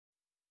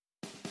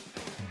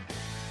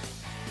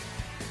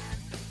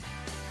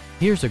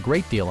Here's a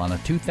great deal on a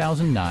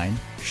 2009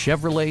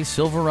 Chevrolet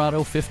Silverado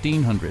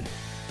 1500.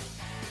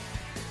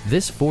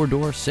 This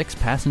four-door,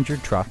 six-passenger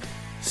truck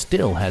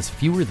still has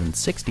fewer than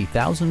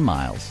 60,000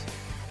 miles.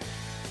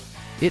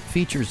 It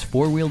features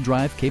four-wheel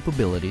drive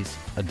capabilities,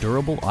 a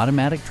durable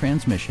automatic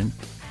transmission,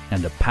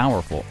 and a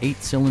powerful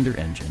 8-cylinder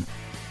engine.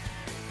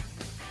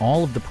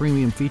 All of the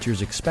premium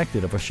features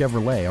expected of a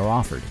Chevrolet are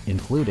offered,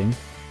 including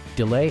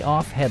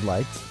delay-off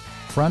headlights,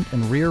 front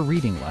and rear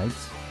reading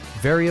lights,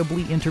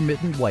 variably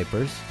intermittent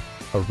wipers,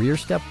 a rear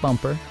step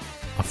bumper,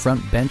 a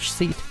front bench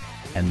seat,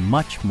 and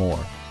much more.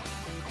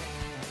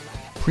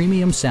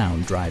 Premium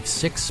sound drives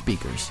 6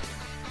 speakers,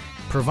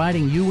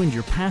 providing you and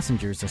your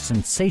passengers a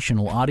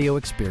sensational audio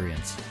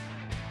experience.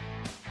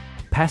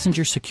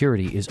 Passenger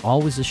security is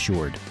always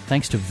assured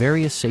thanks to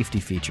various safety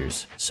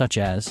features such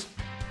as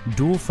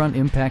dual front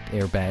impact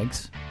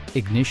airbags,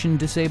 ignition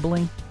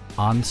disabling,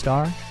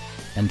 OnStar,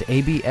 and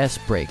ABS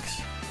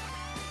brakes.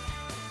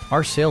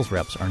 Our sales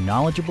reps are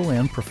knowledgeable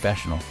and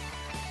professional.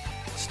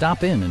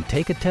 Stop in and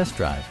take a test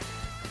drive.